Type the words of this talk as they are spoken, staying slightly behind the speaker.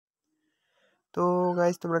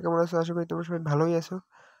Guys, তোমরা কেমন আছো? আশা করি তোমরা সবাই ভালোই আছো।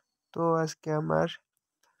 তো আজকে আমার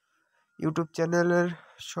ইউটিউব চ্যানেলের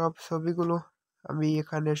সব ছবিগুলো আমি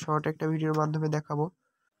এখানে শর্ট একটা ভিডিওর মাধ্যমে দেখাবো।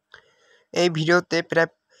 এই ভিডিওতে প্রায়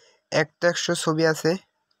 100 ছবি আছে,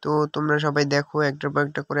 তো তোমরা সবাই দেখো, একটার পর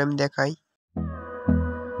একটা করে আমি দেখাই।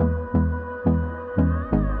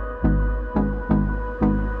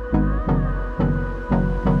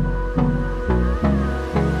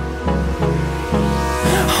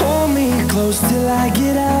 Close till I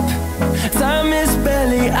get up. Time is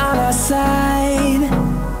barely on our side.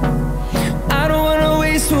 I don't wanna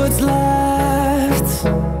waste what's left.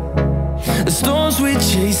 The storms we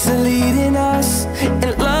chase are leading us,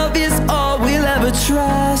 and love is all we'll ever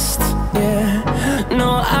trust. Yeah, no,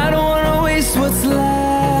 I don't wanna waste what's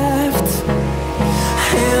left.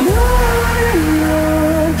 And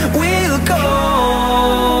on we'll go,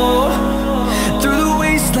 through the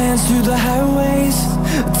wastelands, through the highways,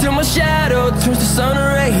 till my shadow turns to sun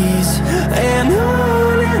rays. And